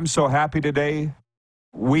 Dude, I'm so happy today.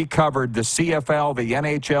 We covered the CFL, the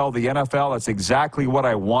NHL, the NFL. That's exactly what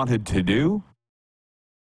I wanted to do.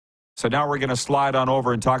 So now we're going to slide on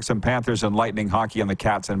over and talk some Panthers and Lightning hockey on the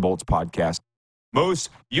Cats and Bolts podcast. Moose,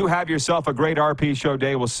 you have yourself a great RP show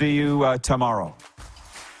day. We'll see you tomorrow.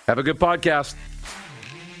 Have a good podcast.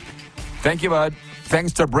 Thank you, bud.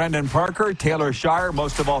 Thanks to Brendan Parker, Taylor Shire.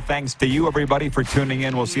 Most of all, thanks to you, everybody, for tuning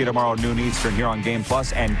in. We'll see you tomorrow noon Eastern here on Game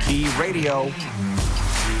Plus and Key Radio.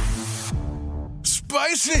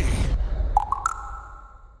 Spicy.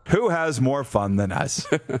 Who has more fun than us?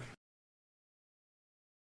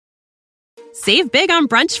 Save big on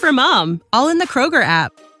brunch for mom, all in the Kroger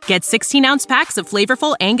app. Get 16-ounce packs of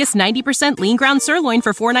flavorful Angus 90% lean ground sirloin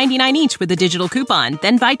for $4.99 each with a digital coupon.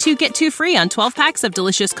 Then buy 2, get 2 free on 12 packs of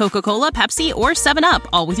delicious Coca-Cola, Pepsi, or 7-Up,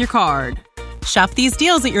 all with your card. Shop these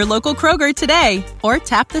deals at your local Kroger today, or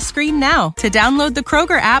tap the screen now to download the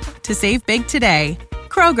Kroger app to save big today.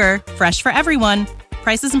 Kroger, fresh for everyone.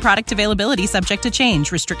 Prices and product availability subject to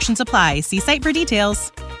change. Restrictions apply. See site for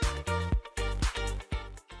details.